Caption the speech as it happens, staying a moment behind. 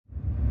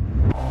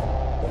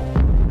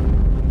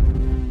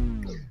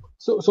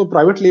So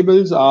private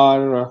labels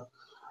are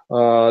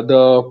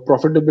the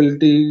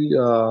profitability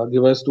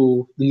givers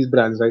to these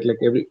brands, right? Like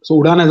so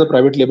Udaan has a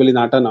private label in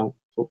Atta now.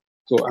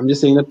 So I'm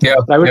just saying that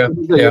private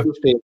labels are here to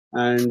stay,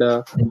 and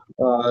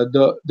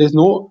there's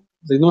no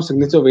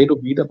signature way to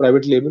beat a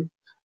private label,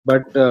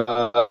 but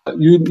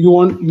you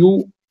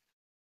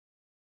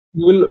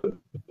will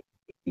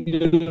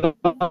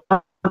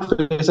not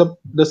face up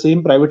the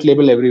same private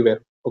label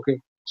everywhere.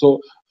 Okay,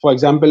 so for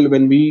example,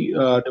 when we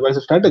devise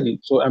a strategy,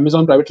 so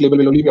Amazon private label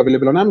will only be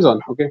available on Amazon.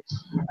 Okay,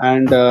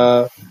 and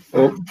so,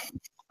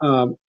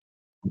 um,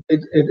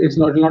 it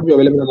will not be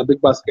available on a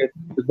big basket.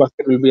 Big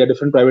basket will be a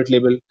different private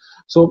label.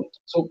 So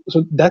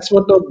that's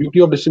what the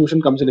beauty of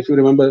distribution comes in. If you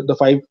remember the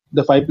five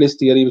place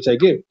theory which I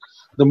gave,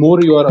 the more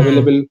you are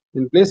available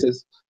in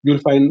places, you'll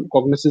find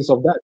cognizance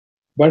of that.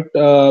 But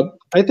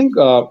I think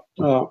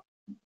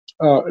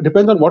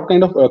depends on what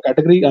kind of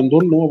category. I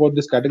don't know about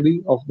this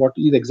category of what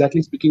he's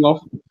exactly speaking of,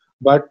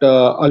 but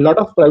a lot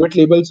of private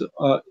labels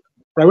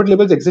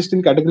exist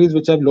in categories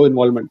which have low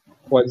involvement.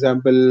 For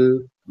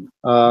example,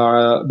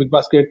 Big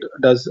Basket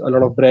does a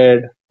lot of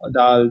bread,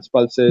 dals,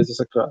 pulses,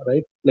 etc.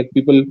 Right? Like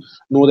people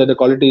know that the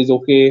quality is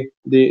okay,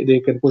 they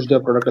can push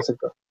their product,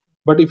 etc.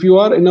 But if you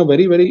are in a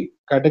very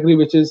category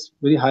which is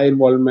very high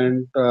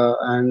involvement,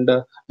 and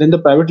then the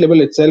private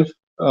label itself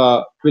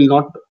will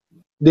not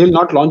they will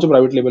not launch a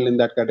private label in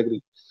that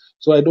category.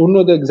 So I don't know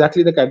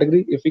exactly the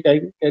category. If you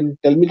can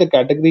tell me the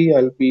category,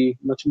 I'll be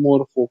much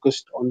more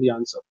focused on the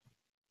answer.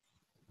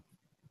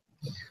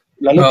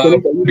 Lalit, can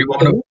you tell me the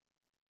category?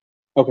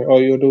 Okay,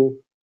 or you do?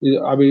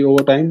 Are we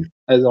over time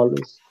as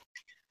always?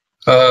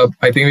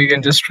 I think we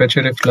can just stretch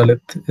it if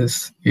Lalit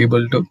is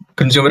able to.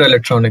 Consumer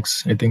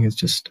electronics, I think, he's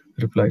just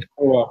replied.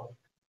 Oh, wow.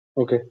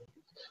 Okay.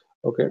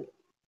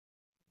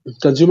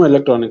 Consumer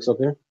electronics.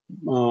 Okay.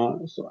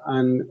 So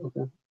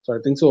I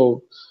think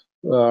so.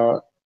 I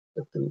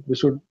think we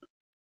should.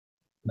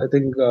 I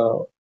think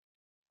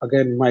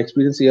again, my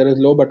experience here is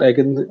low, but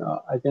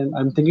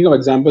I'm thinking of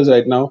examples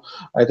right now.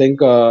 I think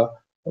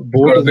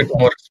both a bit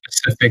more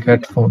specific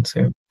headphones.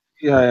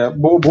 Yeah.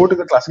 Both is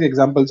the classic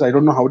examples. I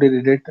don't know how they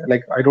did it.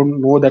 Like I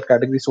don't know that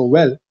category so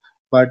well,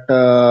 but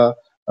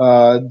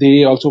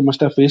they also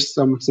must have faced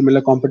some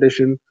similar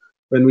competition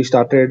when we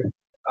started,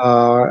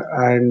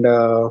 and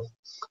of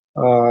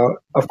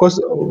course,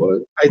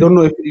 I don't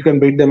know if you can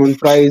beat them on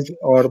price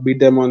or beat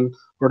them on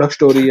product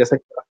story,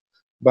 etc.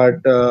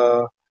 But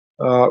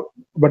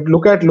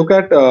look at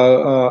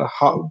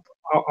how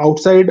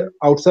outside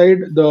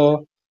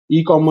the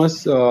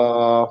e-commerce.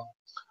 Look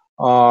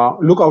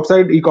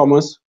outside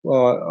e-commerce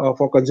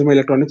for consumer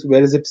electronics.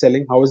 Where is it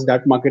selling? How is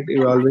that market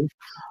evolving?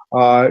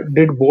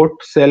 Did both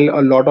sell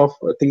a lot of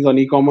things on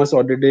e-commerce,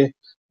 or did they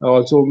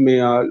also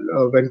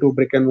went to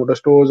brick and mortar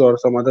stores or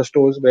some other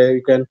stores where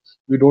you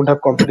don't have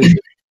competition?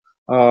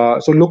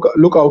 So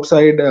look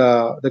outside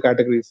the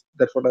categories.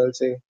 That's what I'll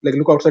say. Like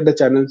look outside the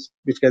channels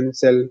which can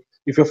sell.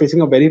 If you're facing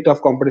a very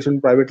tough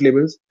competition, private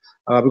labels,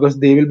 because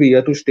they will be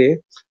here to stay.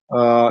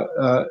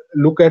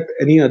 Look at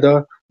any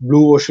other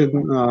blue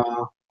ocean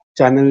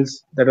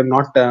channels that are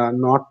not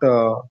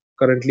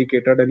currently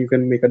catered, and you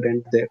can make a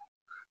dent there.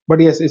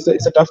 But yes, it's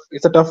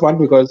a tough one,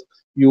 because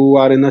you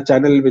are in a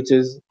channel which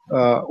is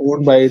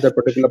owned by the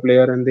particular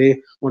player, and they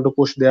want to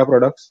push their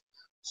products.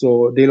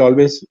 So they'll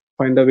always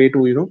find a way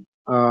to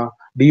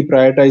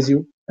deprioritize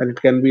you, and it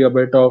can be a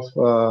bit of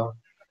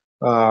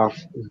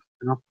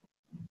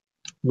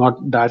not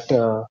that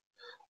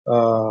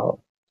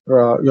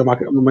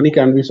your money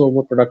can be so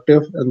more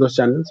productive in those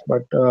channels.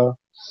 But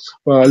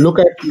look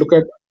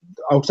at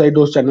outside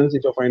those channels.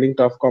 If you're finding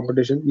tough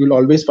competition, you'll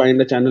always find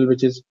a channel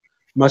which is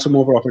much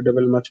more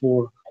profitable, much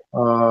more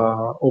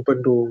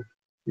open to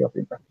your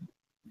feedback.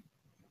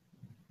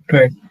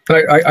 Right.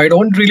 I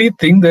don't really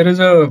think there is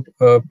a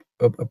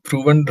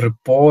proven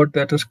report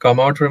that has come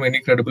out from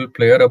any credible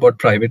player about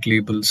private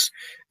labels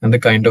and the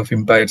kind of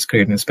impact it's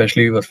creating,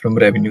 especially from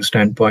revenue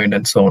standpoint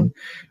and so on.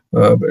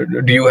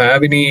 Do you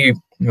have any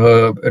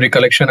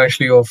recollection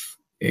actually of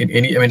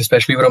any? I mean,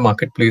 especially for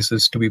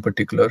marketplaces, to be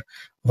particular,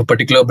 of a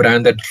particular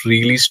brand that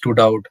really stood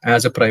out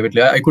as a private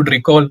label? I could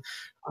recall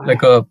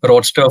like a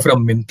Roadster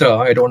from Myntra.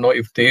 I don't know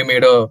if they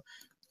made a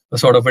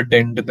sort of a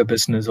dent in the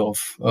business of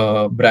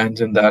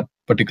brands in that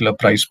particular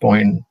price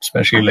point,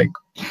 especially like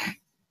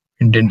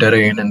Indian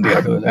Terrain and the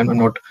others. I'm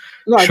not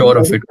sure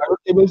of it. Private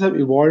labels have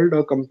evolved.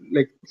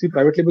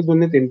 Private labels when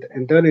they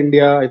enter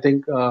India, I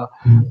think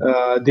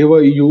they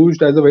were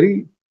used as a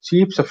very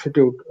cheap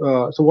substitute.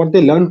 So what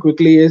they learned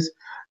quickly is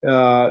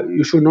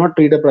you should not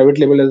treat a private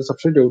label as a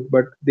substitute,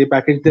 but they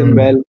package them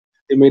well.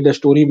 They made the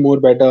story more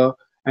better.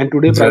 And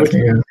today, private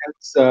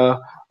labels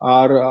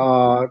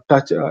are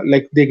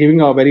like they're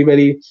giving a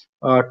very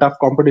tough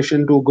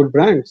competition to good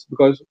brands,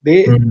 because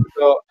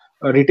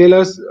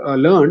retailers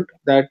learned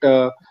that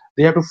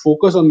they have to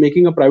focus on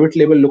making a private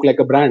label look like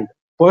a brand.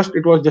 First,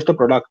 it was just a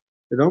product.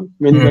 When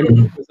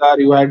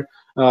you had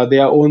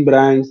their own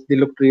brands, they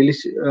looked really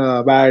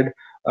bad,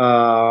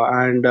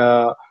 and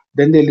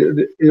Then they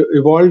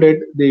evolved it.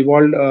 They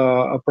evolved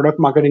a product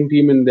marketing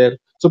team in there.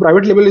 So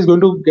private label is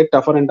going to get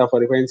tougher and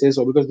tougher, if I can say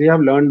so, because they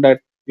have learned that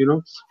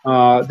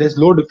there's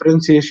low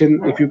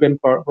differentiation if you can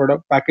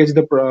product package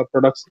the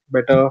products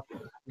better,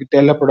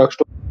 tell a product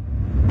story